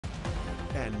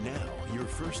And now, your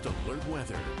first alert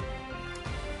weather.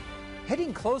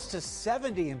 Hitting close to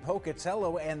 70 in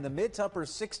Pocatello and the mid to upper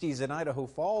 60s in Idaho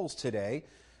Falls today.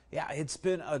 Yeah, it's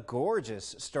been a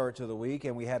gorgeous start to the week,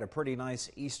 and we had a pretty nice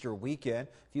Easter weekend.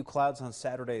 A few clouds on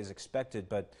Saturday as expected,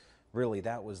 but really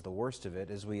that was the worst of it.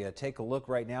 As we take a look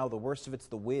right now, the worst of it's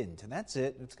the wind, and that's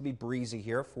it. It's going to be breezy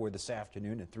here for this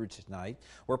afternoon and through tonight.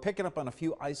 We're picking up on a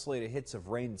few isolated hits of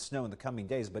rain and snow in the coming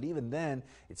days, but even then,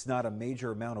 it's not a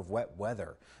major amount of wet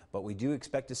weather. But we do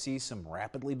expect to see some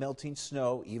rapidly melting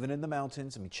snow, even in the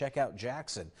mountains. I mean, check out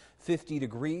Jackson, 50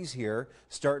 degrees here,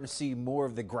 starting to see more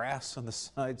of the grass on the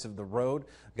sides of the road.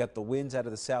 We've got the winds out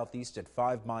of the southeast at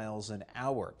 5 miles an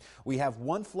hour. We have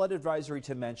one flood advisory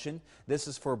to mention. This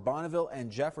is for Bonneville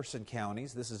and Jefferson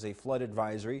counties. This is a flood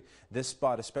advisory. This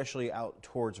spot, especially out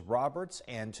towards Roberts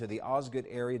and to the Osgood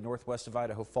area northwest of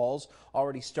Idaho Falls,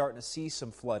 already starting to see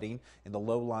some flooding in the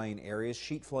low-lying areas.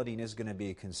 Sheet flooding is going to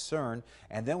be a concern.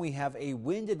 And then we have a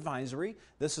wind advisory.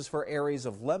 This is for areas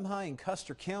of Lemhi and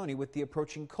Custer County with the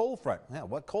approaching cold front. Now,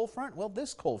 what cold front? Well,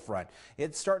 this cold front.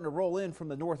 It's starting to roll in from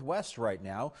the northwest right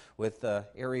now with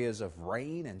areas of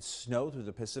rain and snow through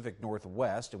the Pacific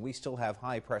Northwest, and we still have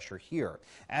high pressure here.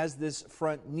 As this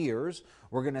front nears,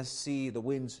 we're going to see the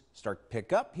winds start to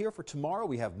pick up here for tomorrow.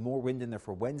 We have more wind in there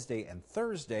for Wednesday and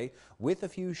Thursday with a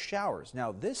few showers.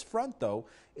 Now, this front, though,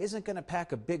 isn't going to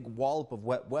pack a big wallop of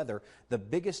wet weather. The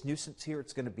biggest nuisance here,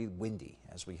 it's going to be windy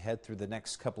as we head through the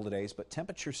next couple of days, but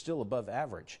temperatures still above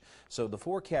average. So the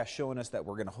forecast showing us that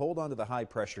we're going to hold on to the high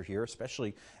pressure here,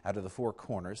 especially out of the four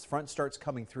corners. The front starts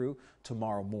coming through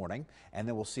tomorrow morning, and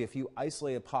then we'll see a few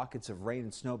isolated pockets of rain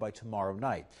and snow by tomorrow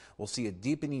night. We'll see a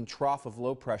deepening trough of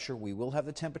low pressure. We will have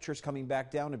the temperatures coming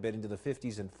back down a bit into the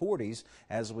 50s and 40s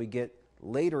as we get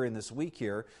later in this week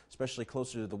here, especially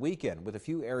closer to the weekend, with a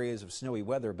few areas of snowy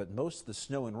weather, but most of the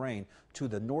snow and rain to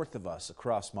the north of us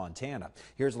across Montana.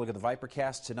 Here's a look at the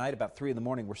Vipercast tonight. About 3 in the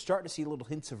morning, we're starting to see little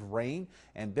hints of rain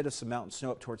and a bit of some mountain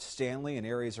snow up towards Stanley and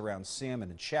areas around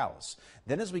Salmon and Chalice.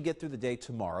 Then as we get through the day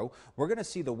tomorrow, we're going to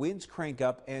see the winds crank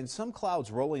up and some clouds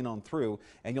rolling on through,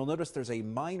 and you'll notice there's a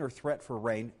minor threat for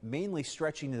rain, mainly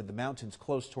stretching into the mountains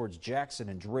close towards Jackson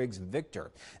and Driggs and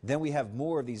Victor. Then we have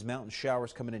more of these mountain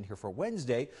showers coming in here for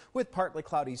Wednesday with partly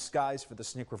cloudy skies for the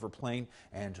Snake River Plain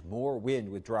and more wind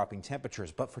with dropping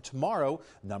temperatures. But for tomorrow,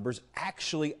 numbers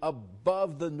actually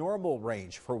above the normal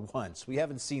range for once. We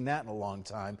haven't seen that in a long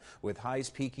time, with highs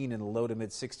peaking in the low to mid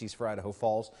 60s for Idaho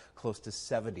Falls, close to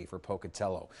 70 for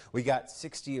Pocatello. We got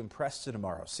 60 in Preston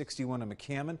tomorrow, 61 in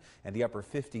McCammon, and the upper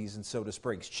 50s in Soda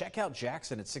Springs. Check out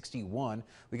Jackson at 61.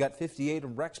 We got 58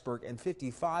 in Rexburg and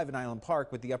 55 in Island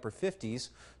Park with the upper 50s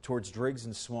towards Driggs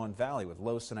and Swan Valley, with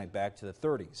lows tonight back to the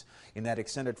 30s. In that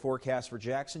extended forecast for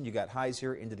Jackson, you got highs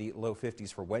here into the low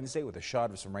 50s for Wednesday with a shot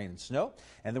of some rain and snow.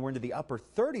 And then we're into the upper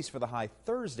 30s for the high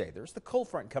Thursday. There's the cold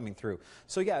front coming through.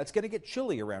 So yeah, it's going to get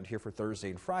chilly around here for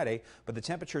Thursday and Friday, but the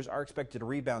temperatures are expected to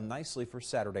rebound nicely for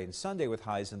Saturday and Sunday with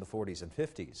highs in the 40s and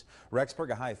 50s.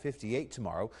 Rexburg, a high of 58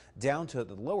 tomorrow, down to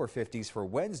the lower 50s for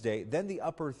Wednesday, then the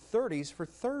upper 30s for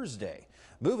Thursday.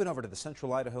 Moving over to the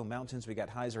central Idaho mountains, we got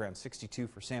highs around 62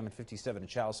 for Salmon, 57 in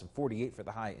Chalice, and 48 for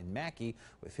the high in Mackay,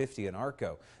 with 50 in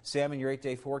Arco. Salmon, your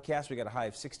 8-day forecast, we got a high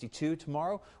of 62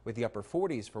 tomorrow with the upper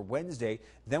 40s for Wednesday.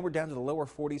 Then we're down to the lower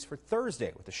 40s for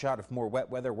Thursday with a shot of more wet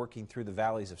weather working through the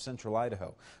valleys of central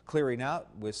Idaho. Clearing out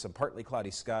with some partly cloudy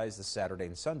skies this Saturday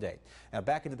and Sunday. Now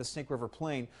back into the Snake River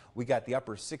Plain, we got the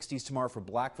upper 60s tomorrow for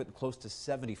Blackfoot and close to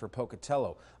 70 for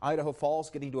Pocatello. Idaho Falls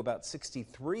getting to about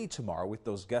 63 tomorrow with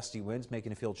those gusty winds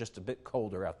making it feel just a bit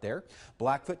colder out there.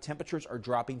 Blackfoot temperatures are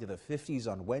dropping to the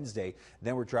 50s on Wednesday.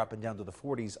 Then we're dropping down to the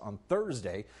 40s on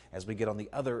Thursday as we get on the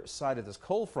other side of this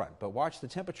cold front. But watch the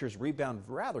temperatures rebound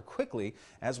rather quickly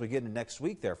as we get into next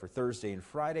week there for Thursday and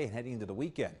Friday and heading into the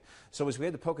weekend. So as we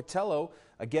head to Pocatello,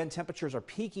 again, temperatures are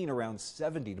peaking around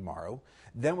 70 tomorrow.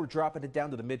 Then we're dropping it down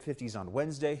to the mid 50s on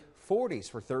Wednesday, 40s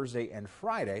for Thursday and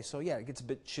Friday. So yeah, it gets a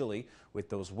bit chilly with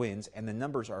those winds, and the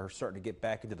numbers are starting to get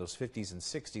back into those 50s and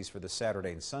 60s for the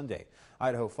Saturday and Sunday.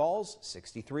 Idaho Falls,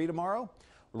 63 tomorrow.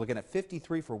 We're looking at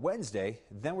 53 for Wednesday.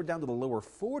 Then we're down to the lower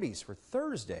 40s for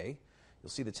Thursday. You'll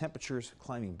see the temperatures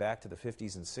climbing back to the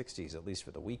 50s and 60s, at least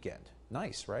for the weekend.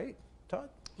 Nice, right, Todd?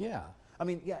 Yeah. I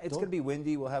mean, yeah, it's going to be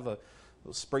windy. We'll have those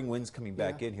spring winds coming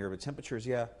back in here, but temperatures,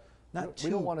 yeah, not too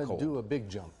We don't want to cold. do a big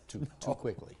jump too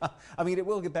quickly. I mean, it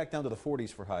will get back down to the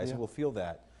 40s for highs, and we'll feel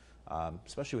that,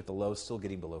 especially with the lows still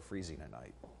getting below freezing at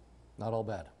night. Not all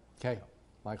bad. Okay.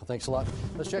 Michael, thanks a lot.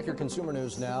 Let's check your consumer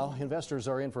news now. Investors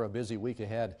are in for a busy week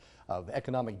ahead of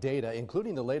economic data,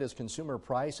 including the latest consumer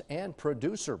price and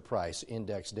producer price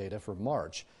index data for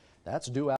March. That's due out.